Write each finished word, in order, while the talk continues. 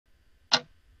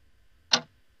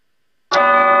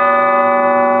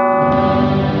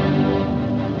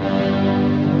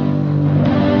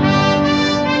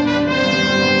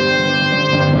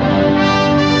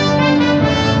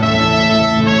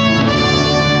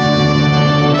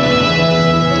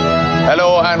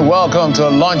and welcome to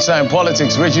Lunchtime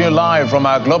Politics, reaching you live from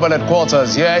our global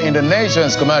headquarters here in the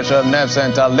nation's commercial nerve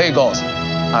center, Lagos.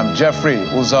 I'm Jeffrey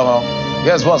Uzomo.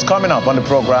 Here's what's coming up on the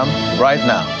program right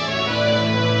now.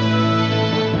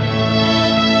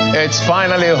 It's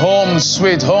finally home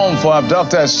sweet home for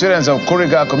abducted students of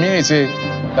Kuriga Community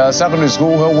Secondary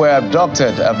School who were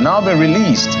abducted have now been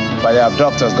released by the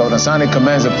abductors. Governor Sani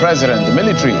commends the president, the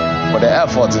military, for their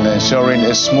efforts in ensuring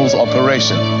a smooth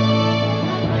operation.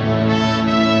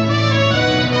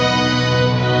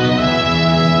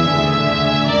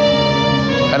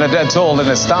 And the death toll in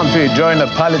a stampede during a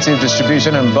palliative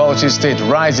distribution in Bauchi State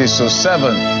rises to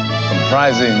 7,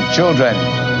 comprising children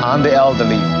and the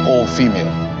elderly, all female.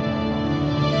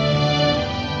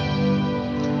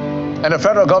 And the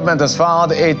federal government has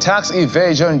filed a tax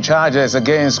evasion charges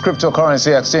against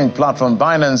cryptocurrency exchange platform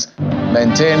Binance,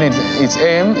 maintaining its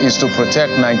aim is to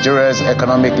protect Nigeria's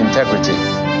economic integrity.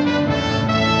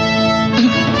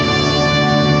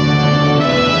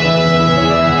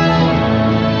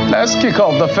 Let's kick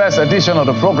off the first edition of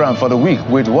the program for the week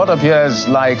with what appears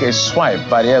like a swipe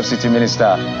by the FCT minister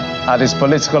at his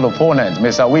political opponent.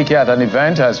 Mr. Wike at an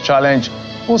event has challenged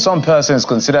who some persons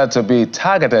consider to be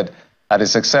targeted at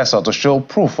his successor to show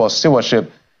proof of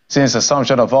stewardship since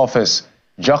assumption of office,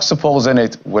 juxtaposing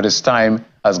it with his time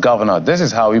as governor. This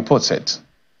is how he puts it.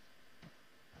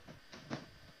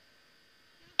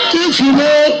 If you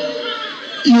know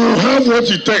you have what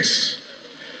it takes,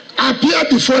 appear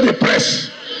before the press.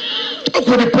 Talk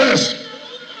with the press,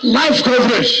 live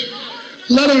coverage,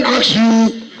 let them ask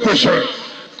you questions,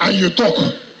 and you talk.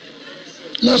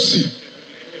 Let's see.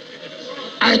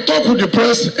 I talk with the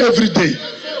press every day.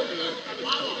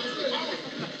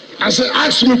 I say,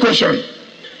 ask me question.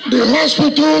 The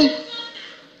hospital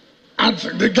at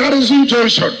the Garrison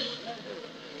Junction,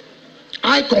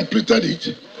 I completed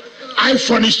it, I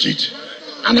furnished it,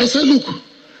 and I said, look,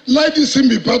 let this thing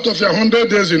be part of your 100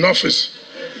 days in office.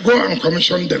 Go and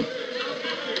commission them.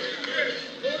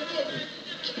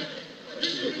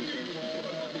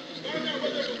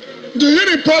 Do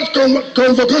you report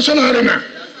convocation arena,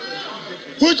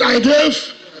 which I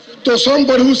gave to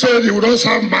somebody who said he would also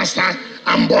have master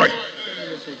and boy?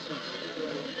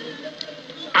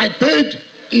 I paid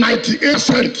 98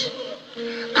 cents.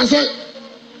 I said,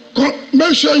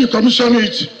 make sure you commission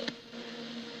it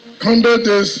 100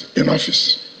 days in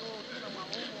office.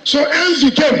 So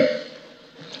NC came.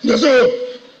 They said,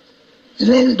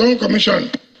 oh, don't commission.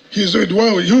 He said,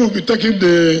 well, you will be taking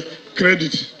the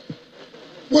credit.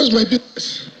 What's my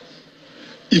business?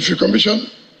 If you commission,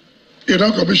 you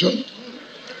don't commission,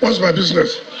 what's my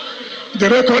business? The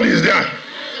record is there.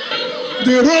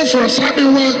 The road from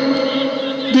Sabiwa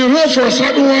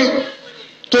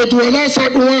to Duala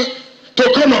Sabiwa to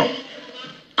Kono,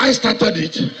 I started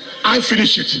it, I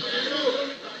finished it.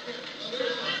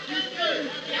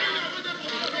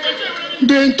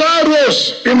 The entire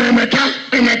roads in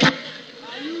Emeka.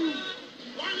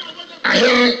 I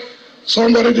hear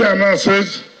somebody there now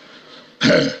says,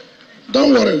 hey,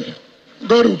 don't worry,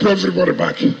 God will pay everybody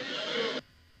back.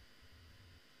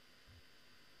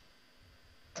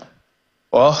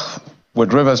 Well,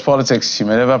 with Rivers politics, you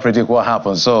may never predict what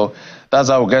happens. So that's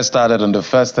how we get started on the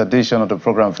first edition of the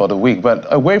program for the week. But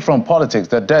away from politics,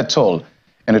 the death toll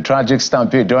in the tragic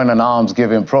stampede during an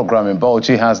alms-giving program in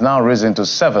Bauchi has now risen to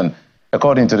 7,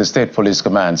 according to the State Police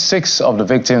Command. 6 of the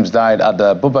victims died at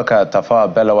the Bubakar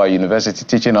Tafawa Balewa University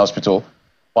Teaching Hospital,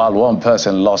 while 1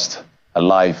 person lost a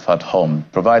life at home.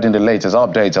 Providing the latest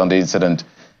updates on the incident,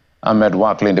 Ahmed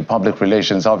Waklin, the public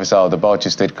relations officer of the Bauchi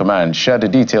State Command, shared the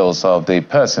details of the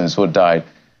persons who died,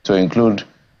 to include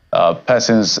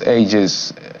persons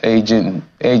ages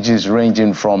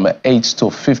ranging from 8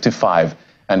 to 55,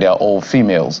 and they are all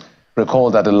females.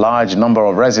 Recall that a large number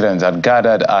of residents had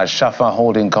gathered at Shafa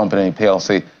Holding Company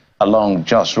PLC along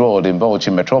Just Road in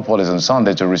Bauchi Metropolis on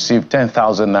Sunday to receive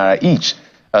 10,000 naira each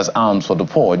as alms for the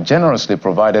poor, generously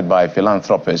provided by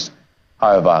philanthropists.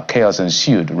 However, chaos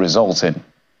ensued, resulting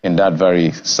in that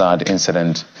very sad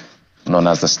incident known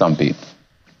as the stampede.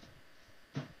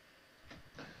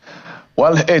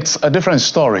 Well, it's a different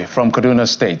story from Kaduna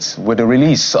State, with the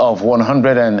release of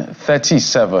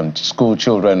 137 school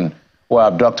children who were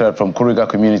abducted from Kuriga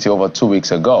community over 2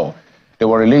 weeks ago. They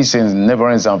were released in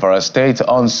neighboring Zamfara State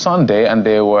on Sunday, and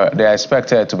they are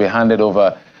expected to be handed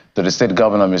over to the state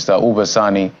governor, Mr.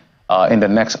 Sani, in the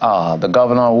next hour. The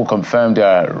governor, who confirmed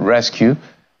their rescue,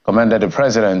 commended the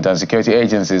president and security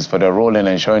agencies for their role in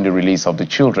ensuring the release of the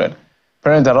children.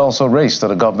 Parents had also raced to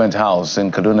the government house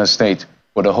in Kaduna State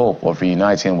with the hope of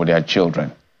reuniting with their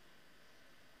children.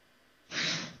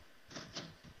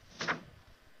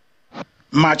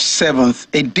 March 7th,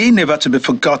 a day never to be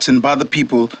forgotten by the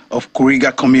people of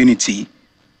Kuriga community.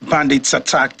 Bandits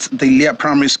attacked the Ilia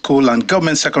Primary School and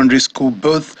Government Secondary School,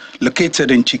 both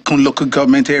located in Chikun local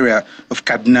government area of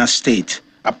Kaduna State,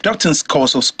 abducting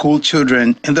scores of school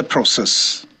children in the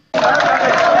process. The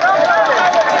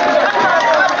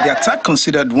attack,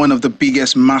 considered one of the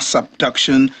biggest mass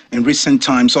abduction in recent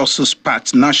times, also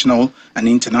sparked national and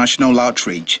international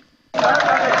outrage.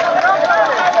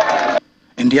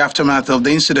 In the aftermath of the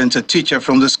incident, a teacher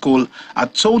from the school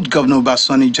had told Governor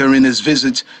Basani during his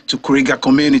visit to Kuriga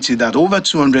community that over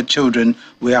 200 children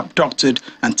were abducted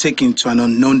and taken to an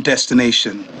unknown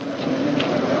destination.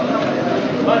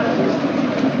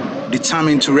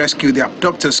 Determined to rescue the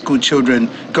abducted school children,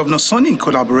 Governor Sani, in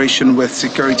collaboration with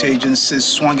security agencies,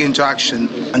 swung into action,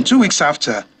 and 2 weeks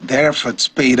after, their efforts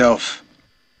paid off.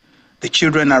 The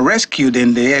children are rescued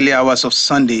in the early hours of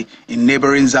Sunday in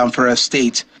neighboring Zamfara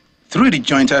State through the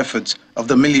joint efforts of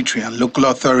the military and local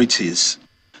authorities.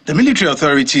 The military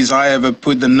authorities, however,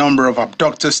 put the number of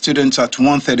abducted students at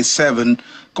 137,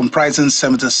 comprising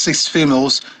 76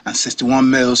 females and 61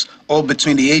 males, all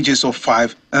between the ages of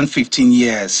 5 and 15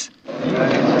 years.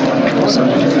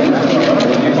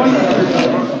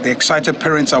 The excited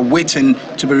parents are waiting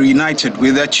to be reunited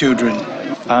with their children.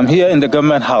 I'm here in the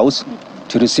government house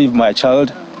to receive my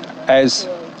child as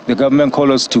the government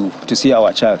called us to see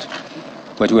our child.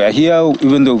 But we are here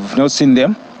even though we've not seen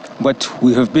them, but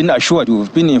we have been assured,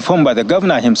 we've been informed by the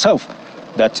governor himself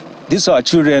that these our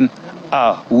children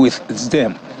are with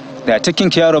them. They are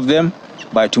taking care of them.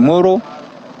 By tomorrow,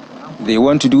 they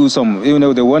want to do some,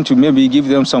 they want to maybe give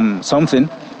them something.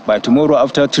 By tomorrow,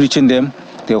 after treating them,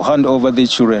 they'll hand over the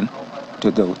children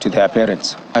to their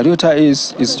parents. My daughter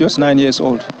is just 9 years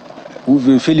old. We've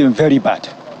been feeling very bad.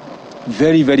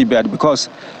 Very, very bad, because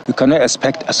you cannot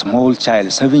expect a small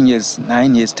child, 7 years,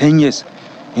 9 years, 10 years,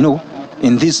 in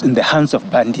the hands of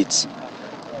bandits.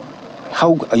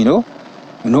 How,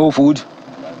 no food,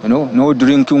 no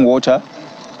drinking water.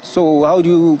 So how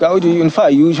do you, in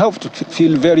fact, you have to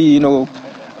feel very, you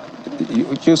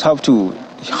just have to,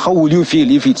 how will you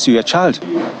feel if it's your child?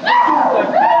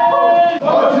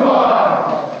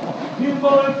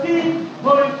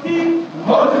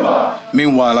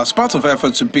 Meanwhile, as part of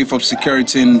efforts to beef up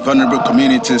security in vulnerable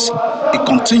communities, a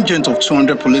contingent of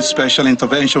 200 police special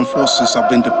intervention forces have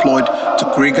been deployed to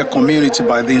Kuriga community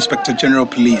by the Inspector General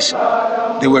Police.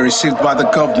 They were received by the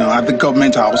governor at the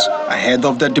government house ahead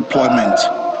of their deployment.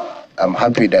 I'm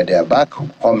happy that they are back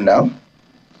home now.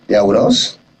 They are with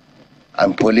us,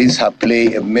 and police have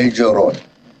played a major role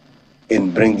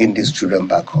in bringing these children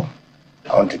back home.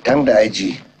 I want to thank the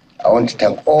IG. I want to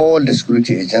thank all the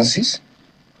security agencies.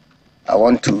 I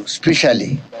want to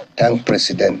especially thank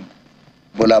President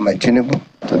Bola Tinubu.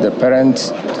 To the parents,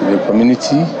 to the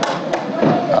community,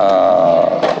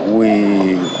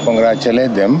 we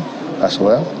congratulate them as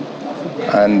well.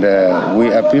 And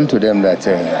we appeal to them that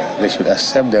they should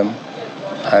accept them.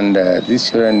 And these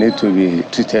children need to be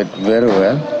treated very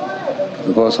well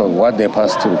because of what they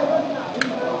passed through.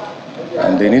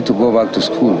 And they need to go back to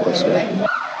school as well.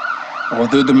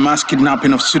 Although the mass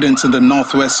kidnapping of students in the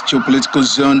Northwest geopolitical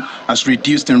zone has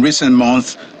reduced in recent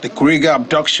months, the Kuriga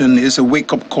abduction is a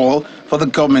wake-up call for the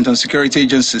government and security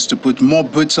agencies to put more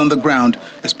boots on the ground,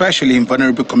 especially in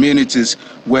vulnerable communities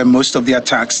where most of the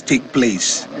attacks take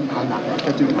place.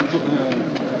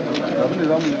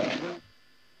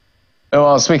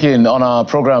 Well, speaking on our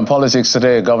program Politics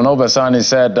Today, Governor Basani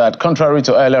said that contrary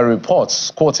to earlier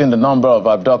reports quoting the number of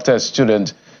abducted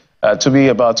students to be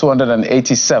about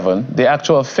 287, the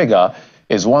actual figure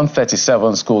is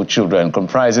 137 school children,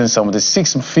 comprising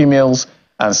 76 females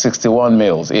and 61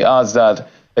 males. He adds that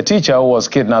a teacher who was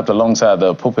kidnapped alongside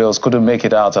the pupils couldn't make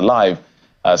it out alive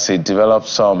as he developed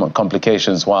some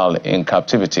complications while in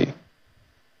captivity.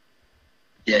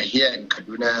 Yeah, here in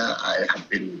Kaduna, I have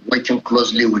been working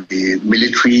closely with the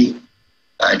military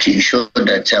to ensure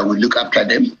that we look after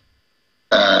them.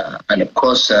 And of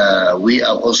course, we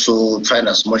are also trying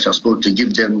as much as possible to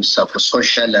give them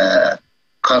psychosocial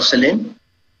counseling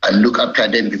and look after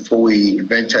them before we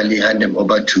eventually hand them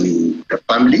over to the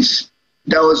families.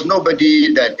 There was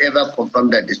nobody that ever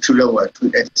confirmed that the children were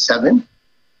 287.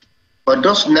 But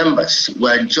those numbers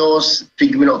were just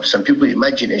figment of some people's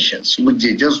imaginations, which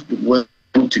they just went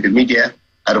to the media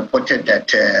and reported that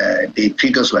the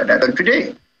figures were that. And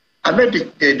today, I met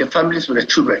the families with the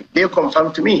children. They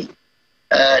confirmed to me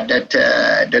that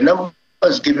the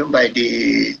numbers given by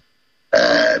the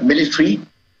military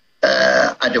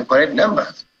are the correct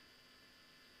numbers.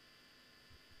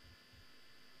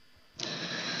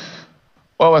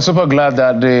 Well, we're super glad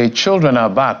that the children are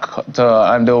back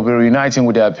and they'll be reuniting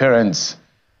with their parents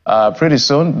pretty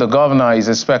soon. The governor is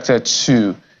expected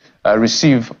to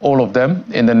receive all of them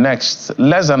in the next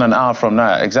less than an hour from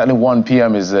now. Exactly 1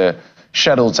 p.m. is the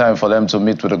scheduled time for them to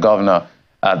meet with the governor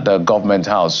at the government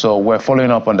house. So we're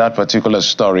following up on that particular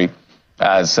story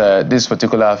as this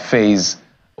particular phase,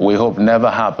 we hope, never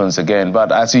happens again.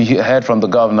 But as you heard from the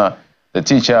governor, the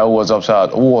teacher who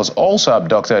was also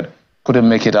abducted couldn't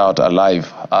make it out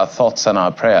alive. Our thoughts and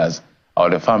our prayers are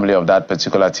with the family of that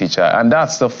particular teacher. And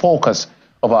that's the focus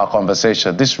of our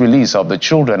conversation, this release of the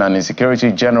children and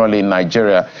insecurity generally in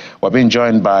Nigeria. We're being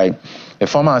joined by a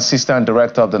former assistant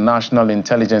director of the National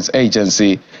Intelligence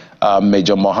Agency,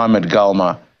 Major Mohammed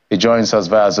Galma. He joins us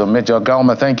via Zoom. Major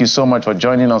Galma, thank you so much for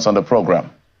joining us on the program.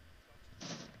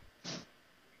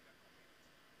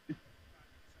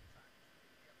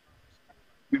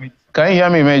 Can you hear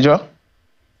me, Major?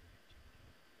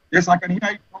 Yes, I can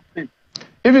hear you properly.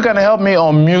 If you can help me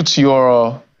unmute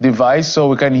your device so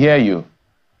we can hear you.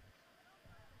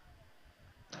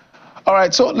 All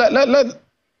right, so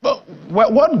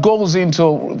what goes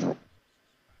into...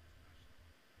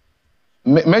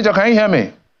 Major, can you hear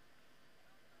me?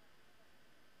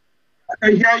 I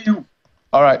can hear you.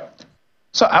 All right.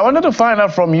 So I wanted to find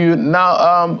out from you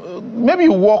now, maybe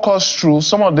you walk us through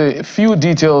some of the few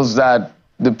details that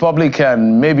the public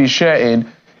can maybe share in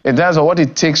terms of what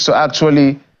it takes to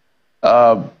actually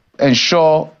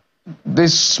ensure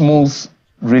this smooth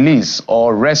release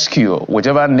or rescue,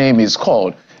 whichever name is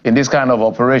called, in this kind of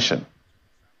operation.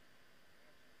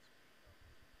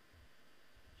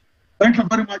 Thank you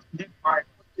very much indeed. My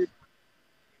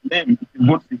name is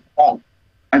what we call.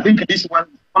 I think this one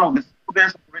is one of the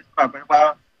smoothest operations I've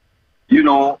ever,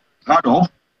 heard of.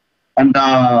 And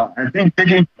I think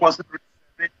taking into consideration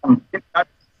that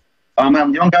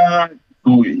younger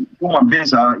human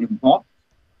beings are involved.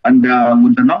 And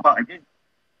with the number, again,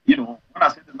 when I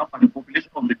say the number, the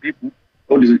population of the people,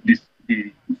 or this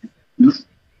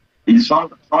is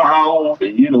somehow,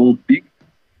 big.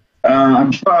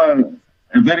 I'm sure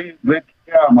a very great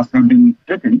care must have been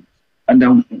taken, and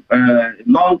a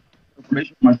long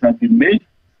preparation must have been made,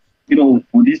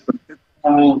 for this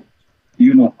successful,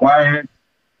 quiet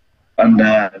and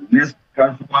less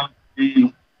casual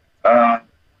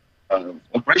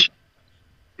operation.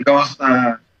 Because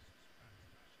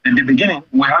in the beginning,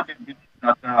 we had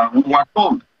that we were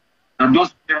told that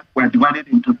those players were divided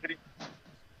into three.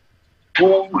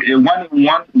 One in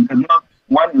Kaduna,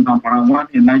 one in Zamfara, one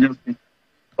in Niger State.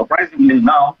 Surprisingly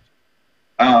now,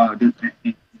 the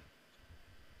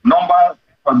number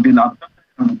has been abducted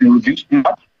and been reduced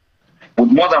much,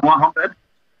 with more than 100.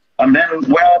 And then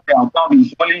where they are found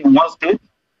is only in one state.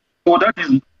 So that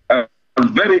is a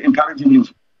very encouraging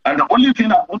news. And the only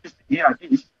thing I want to say here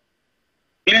is,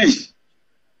 please,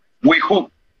 we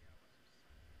hope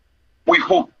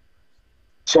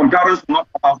some terrorists will not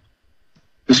come out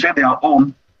to say their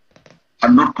own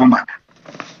and not come back.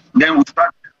 Then we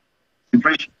start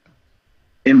separation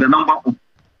in the number of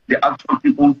the actual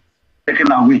people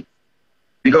taken away.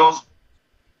 Because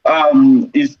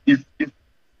it's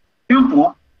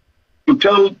simple to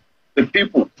tell the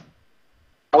people,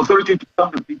 authority to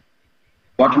tell the people.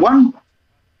 But when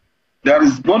there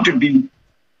is going to be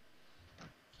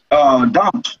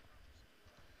doubt.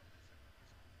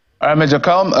 All right, Major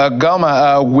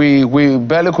Galma, we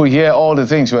barely could hear all the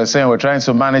things you were saying. We're trying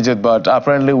to manage it, but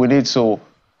apparently we need to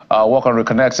work on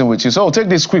reconnecting with you. So we'll take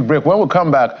this quick break. When we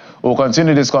come back, we'll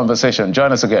continue this conversation.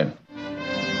 Join us again.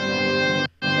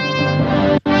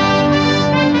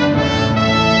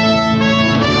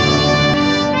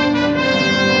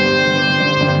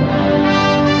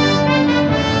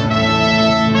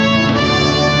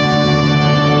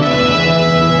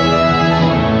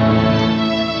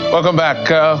 Welcome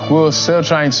back. We're still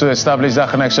trying to establish that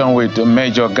connection with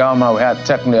Major Galma. We had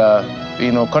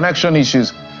technical, connection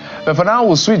issues. But for now,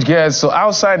 we'll switch gears. So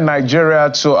outside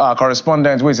Nigeria to our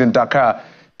correspondent who is in Dakar.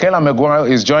 Kayla Meguel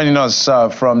is joining us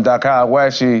from Dakar, where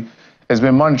she has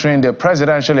been monitoring the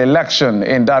presidential election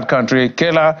in that country.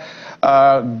 Kayla,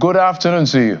 good afternoon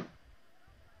to you.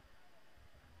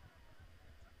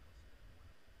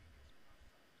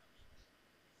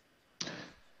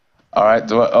 All right.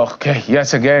 Well, okay.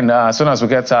 Yes, again, as soon as we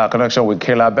get our connection with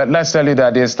Kayla, but let's tell you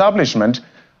that the establishment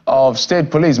of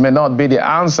state police may not be the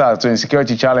answer to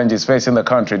insecurity challenges facing the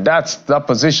country. That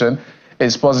position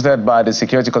is posited by the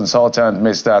security consultant,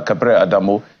 Mr. Kabre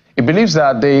Adamu. He believes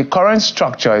that the current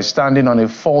structure is standing on a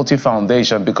faulty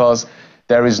foundation because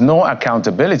there is no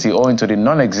accountability owing to the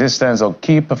non-existence of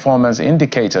key performance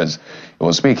indicators. He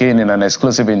was speaking in an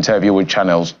exclusive interview with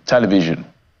Channels Television.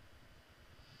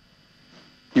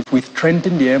 If we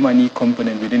strengthen the M&E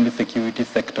component within the security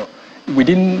sector,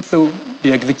 so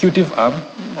the executive arm,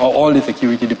 or all the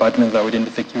security departments are within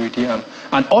the security arm.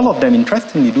 And all of them,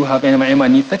 interestingly, do have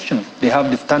M&E sections. They have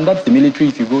the standards, the military,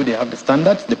 if you go, they have the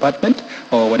standards department,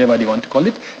 or whatever they want to call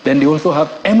it. Then they also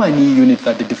have M&E units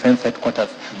at the defense headquarters.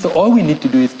 So all we need to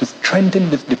do is to strengthen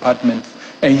these departments,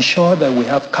 ensure that we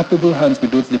have capable hands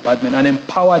with those departments, and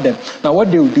empower them. Now,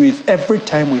 what they will do is every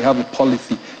time we have a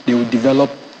policy, they will develop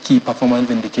key performance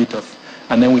indicators.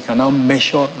 And then we can now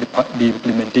measure the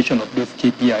implementation of those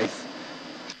KPIs.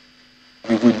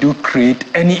 If we do create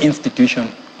any institution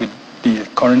with the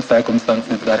current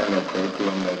circumstances that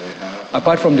curriculum that they have,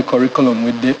 apart from the curriculum,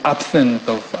 with the absence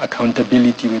of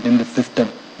accountability within the system,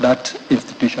 that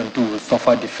institution too will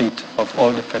suffer the fate of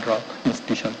all the federal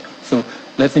institutions. So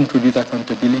let's introduce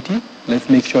accountability. Let's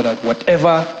make sure that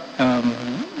whatever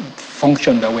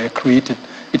function that we're creating,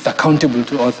 it's accountable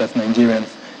to us as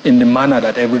Nigerians in the manner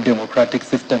that every democratic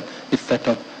system is set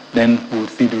up. Then we'll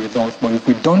see the results. But if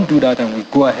we don't do that and we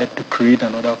go ahead to create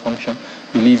another function,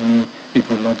 believe me, it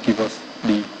will not give us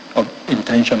the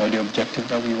intention or the objective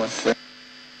that we want.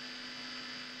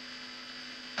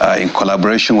 In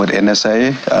collaboration with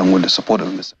NSIA and with the support of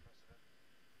Mr.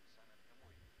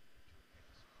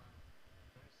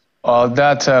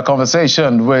 That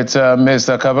conversation with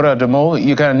Mr. Kabira Demo,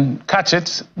 you can catch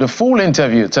it, the full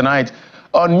interview tonight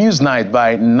on Newsnight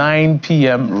by 9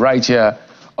 p.m. right here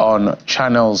on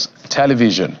Channels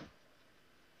Television.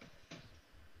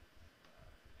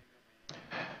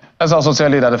 Let's also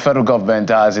tell you that the federal government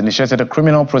has initiated a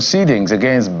criminal proceedings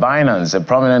against Binance, a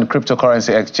prominent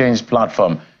cryptocurrency exchange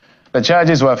platform. The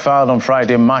charges were filed on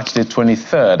Friday, March the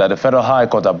 23rd at the Federal High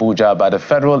Court, Abuja, by the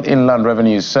Federal Inland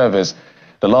Revenue Service.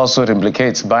 The lawsuit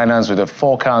implicates Binance with a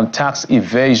 4-count tax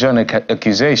evasion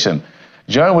accusation.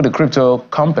 Joined with the crypto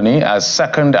company as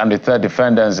second and the third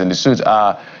defendants in the suit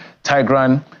are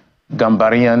Tigran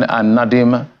Gambarian and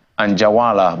Nadim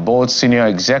Anjawala, both senior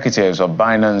executives of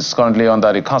Binance, currently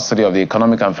under the custody of the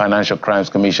Economic and Financial Crimes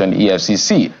Commission,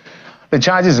 EFCC. The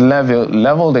charges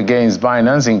leveled against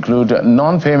Binance include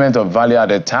non-payment of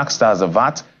value-added tax, that's the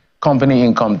VAT, company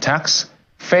income tax,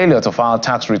 failure to file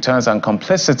tax returns, and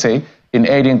complicity in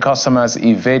aiding customers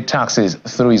evade taxes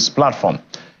through its platform.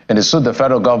 In the suit, the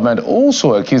federal government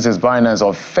also accuses Binance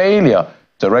of failure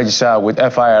to register with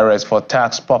FIRS for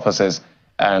tax purposes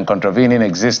and contravening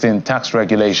existing tax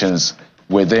regulations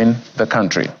within the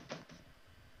country.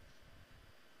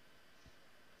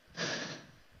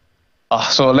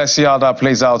 So let's see how that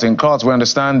plays out in court. We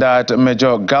understand that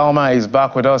Major Galma is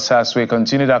back with us as we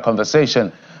continue that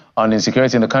conversation on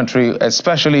insecurity in the country,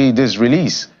 especially this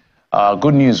release.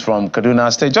 Good news from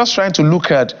Kaduna State. Just trying to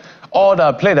look at all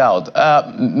that played out.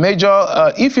 Major,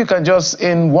 if you can just,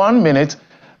 in 1 minute,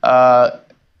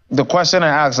 the question I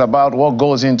asked about what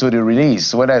goes into the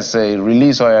release, whether it's a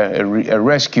release or a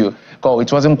rescue,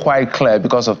 it wasn't quite clear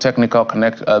because of technical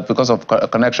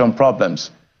connection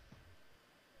problems.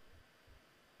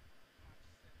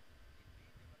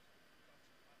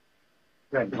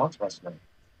 Not trust them.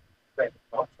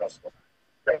 Not trust them.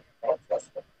 Not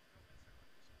trust them.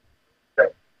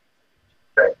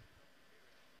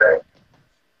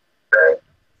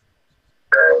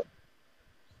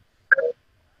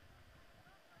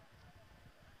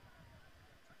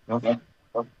 Okay.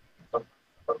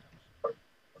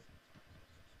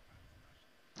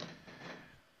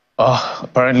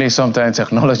 Apparently sometimes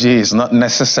technology is not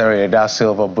necessarily that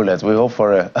silver bullet. We hope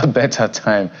for a better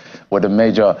time with the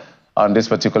major on this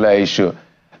particular issue.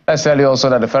 Let's tell you also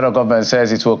that the federal government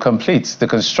says it will complete the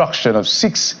construction of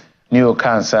 6 new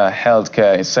cancer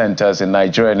healthcare centers in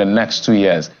Nigeria in the next 2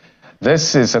 years.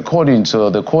 This is according to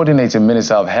the coordinating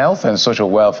Minister of Health and Social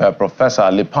Welfare, Professor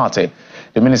Ali Pate.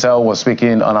 The minister was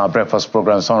speaking on our breakfast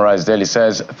program, Sunrise Daily,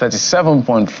 says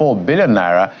 37.4 billion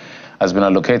naira has been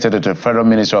allocated to the Federal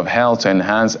Ministry of Health to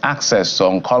enhance access to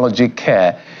oncology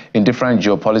care in different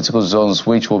geopolitical zones,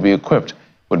 which will be equipped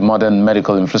with modern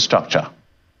medical infrastructure.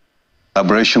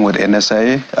 Collaboration with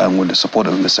NSIA and with the support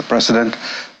of Mr. President,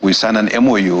 we signed an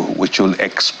MOU which will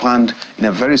expand in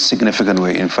a very significant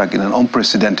way, in fact, in an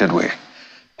unprecedented way,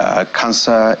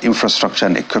 cancer infrastructure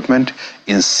and equipment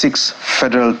in 6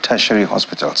 federal tertiary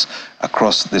hospitals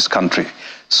across this country,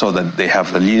 so that they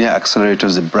have the linear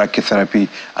accelerators, the brachytherapy,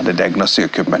 and the diagnostic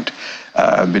equipment.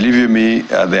 Believe you me,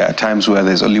 there are times where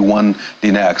there's only one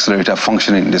linear accelerator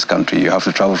functioning in this country. You have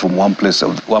to travel from one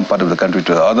part of the country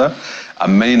to the other.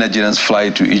 And many Nigerians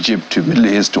fly to Egypt, to Middle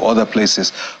East, to other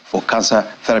places for cancer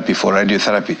therapy, for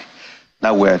radiotherapy.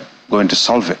 Now we're going to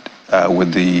solve it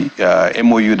with the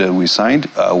MOU that we signed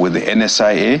with the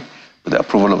NSIA, with the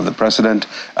approval of the President,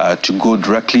 to go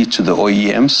directly to the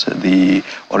OEMs, the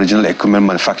original equipment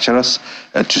manufacturers,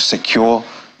 to secure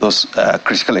those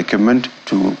critical equipment,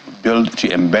 to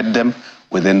embed them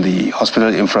within the hospital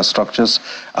infrastructures,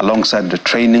 alongside the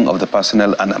training of the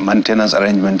personnel and maintenance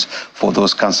arrangements for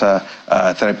those cancer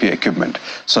therapy equipment,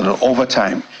 so that over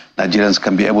time, Nigerians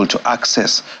can be able to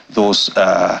access those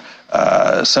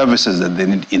services that they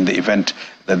need in the event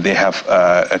that they have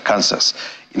cancers.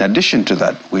 In addition to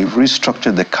that, we've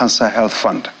restructured the Cancer Health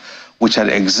Fund, which had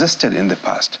existed in the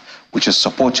past, which is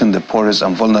supporting the poorest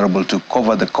and vulnerable to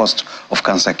cover the cost of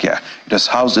cancer care. It was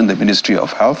housed in the Ministry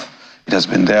of Health. It has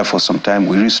been there for some time.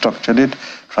 We restructured it,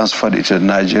 transferred it to the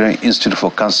Nigerian Institute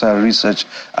for Cancer Research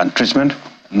and Treatment,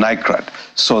 NICRAD,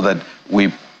 so that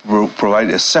we provide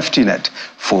a safety net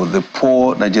for the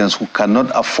poor Nigerians who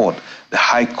cannot afford the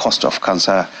high cost of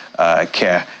cancer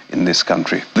care in this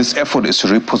country. This effort is to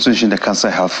reposition the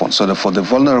Cancer Health Fund so that for the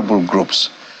vulnerable groups,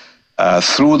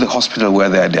 through the hospital where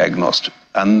they are diagnosed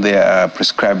and they are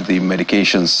prescribed the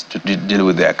medications to deal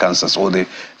with their cancers or the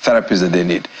therapies that they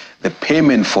need, the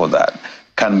payment for that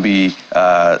can be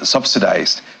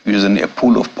subsidized using a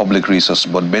pool of public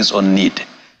resources, but based on need.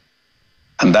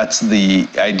 And that's the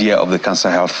idea of the Cancer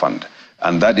Health Fund.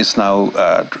 And that is now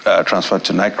transferred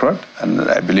to NICRAD, and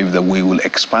I believe that we will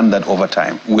expand that over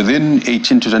time. Within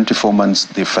 18 to 24 months,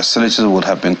 the facilities will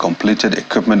have been completed,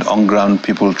 equipment on ground,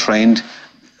 people trained,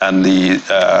 and the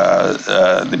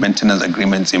maintenance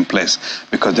agreements in place,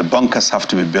 because the bunkers have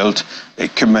to be built, the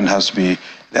equipment has to be,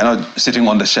 they're not sitting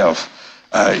on the shelf,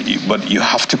 but you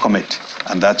have to commit.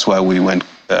 And that's why we went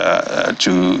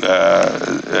through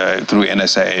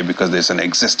NSIA, because there's an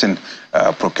existing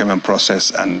procurement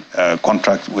process and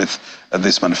contract with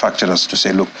these manufacturers to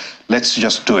say, look, let's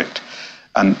just do it.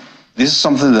 And this is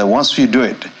something that once you do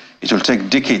it, it will take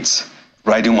decades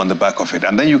riding on the back of it.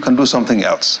 And then you can do something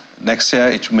else. Next year,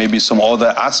 it may be some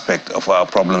other aspect of our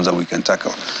problems that we can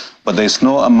tackle. But there's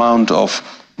no amount of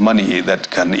money that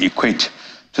can equate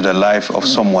to the life of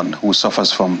someone who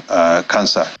suffers from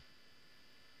cancer.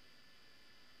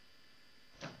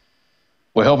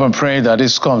 We hope and pray that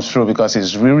this comes through, because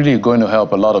it's really going to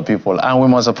help a lot of people. And we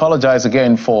must apologize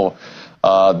again for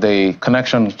the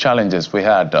connection challenges we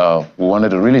had. We wanted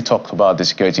to really talk about the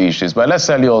security issues. But let's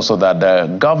tell you also that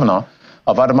the governor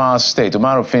of Adamawa State,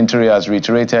 Umaru Fintiri, has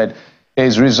reiterated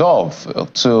his resolve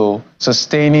to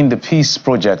sustaining the peace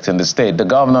project in the state. The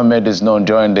governor made this known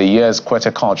during the year's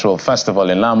Kwete Cultural Festival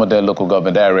in Lamode local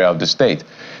government area of the state.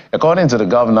 According to the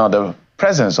governor, the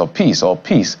presence of peace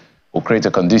will create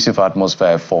a conducive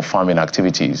atmosphere for farming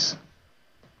activities.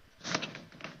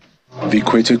 The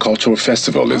Kwete Cultural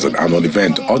Festival is an annual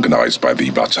event organized by the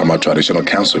Bachama Traditional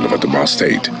Council of Adamawa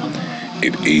State.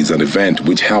 It is an event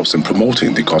which helps in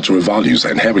promoting the cultural values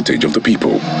and heritage of the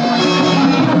people.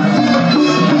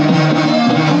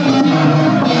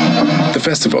 The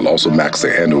festival also marks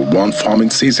the end of one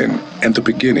farming season and the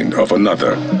beginning of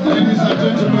another.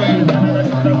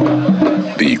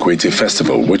 The Kwete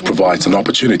Festival, which provides an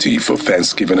opportunity for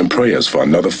thanksgiving and prayers for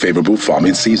another favorable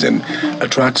farming season,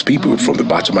 attracts people from the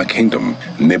Bachama Kingdom,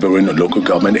 neighboring local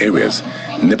government areas,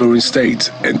 neighboring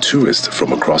states, and tourists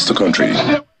from across the country.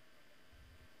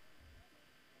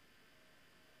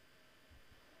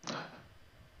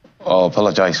 I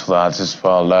apologize for that as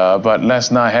well. But let's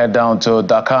now head down to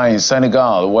Dakar in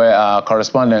Senegal, where our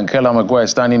correspondent Kela Maguire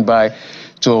is standing by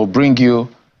to bring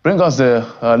us the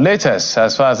latest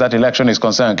as far as that election is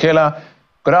concerned. Kela,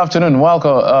 good afternoon.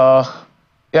 Welcome.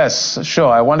 Yes,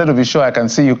 sure. I wanted to be sure I can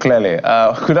see you clearly.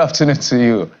 Good afternoon to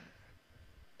you.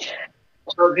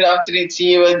 Well, good afternoon to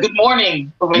you and good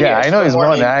morning. I know it's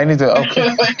morning. I need to. Okay.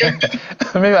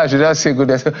 Maybe I should just say good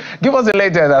day. Give us the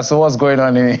latest as to what's going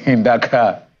on in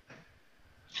Dakar.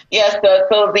 Yes,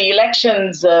 so the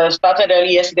elections started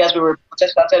early yesterday, as we reported,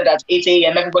 started at 8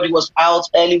 a.m. Everybody was out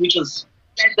early, which was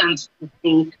pleasant to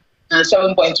see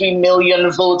 7.3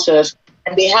 million voters.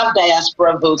 And they have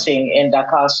diaspora voting in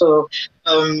Dakar. So,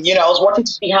 I was wanting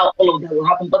to see how all of that will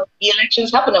happen. But the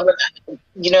elections happened,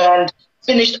 and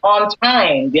finished on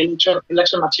time. The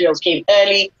election materials came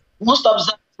early. Most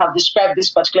observers have described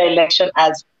this particular election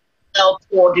as well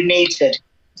coordinated.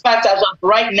 In fact, as of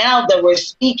right now that we're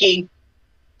speaking,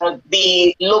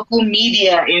 the local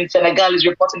media in Senegal is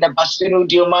reporting that Bassirou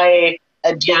Diomaye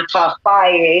Diatta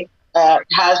Faye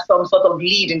has some sort of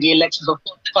lead in the elections. Of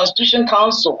course, the Constitution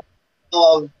Council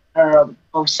of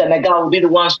Senegal will be the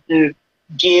ones to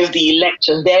give the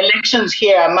elections. The elections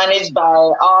here are managed by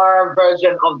our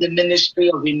version of the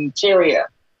Ministry of Interior.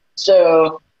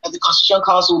 So the Constitution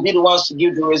Council will be the ones to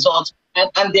give the results.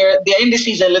 And their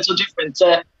indices are a little different.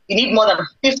 You need more than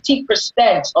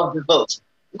 50% of the votes,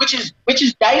 which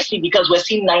is dicey because we're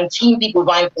seeing 19 people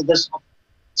vying for this one.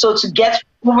 So to get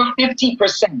over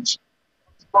 50%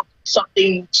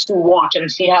 something to watch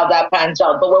and see how that pans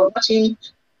out. But we're watching,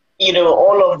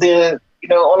 all of the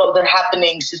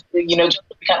happenings, just so we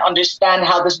can understand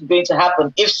how this is going to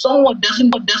happen. If someone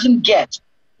doesn't get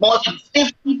more than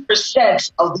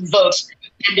 50% of the votes,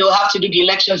 then they'll have to do the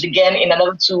elections again in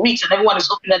another 2 weeks. And everyone is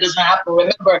hoping that doesn't happen.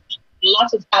 Remember, a lot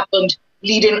has happened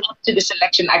leading up to this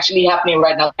election actually happening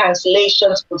right now.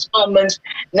 Cancellations, postponements.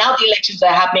 Now the elections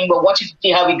are happening. We're watching to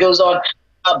see how it goes on.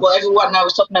 But everyone now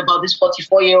is talking about this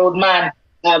 44-year-old man,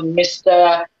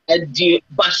 Mr.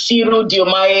 Basiru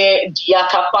Diomaye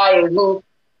Diakafaye, who,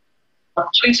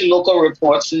 according to local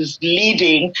reports, is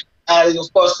leading.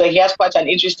 Of course, he has quite an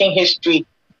interesting history.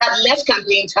 Had less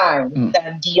campaign time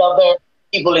than the other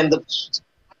people in the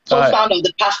founder of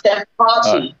the PASTEF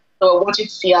party. So we're watching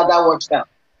to see how that works out.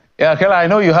 Yeah, Kela, I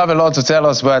know you have a lot to tell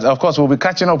us, but of course we'll be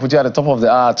catching up with you at the top of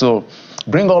the hour to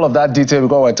bring all of that detail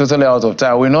because we're totally out of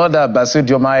time. We know that Basiru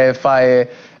Diomaye Faye,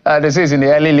 this is in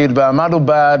the early lead, but Amadou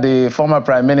Ba, the former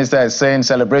prime minister, is saying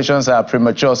celebrations are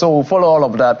premature. So we'll follow all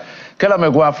of that. Kela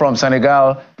Megua from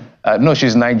Senegal, no,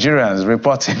 she's Nigerian,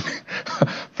 reporting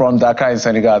from Dakar in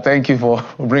Senegal. Thank you for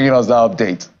bringing us that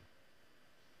update.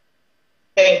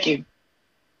 Thank you.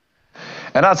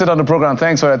 And that's it on the program.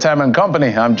 Thanks for your time and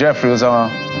company. I'm Jeffrey Uzama.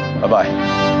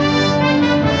 Bye-bye.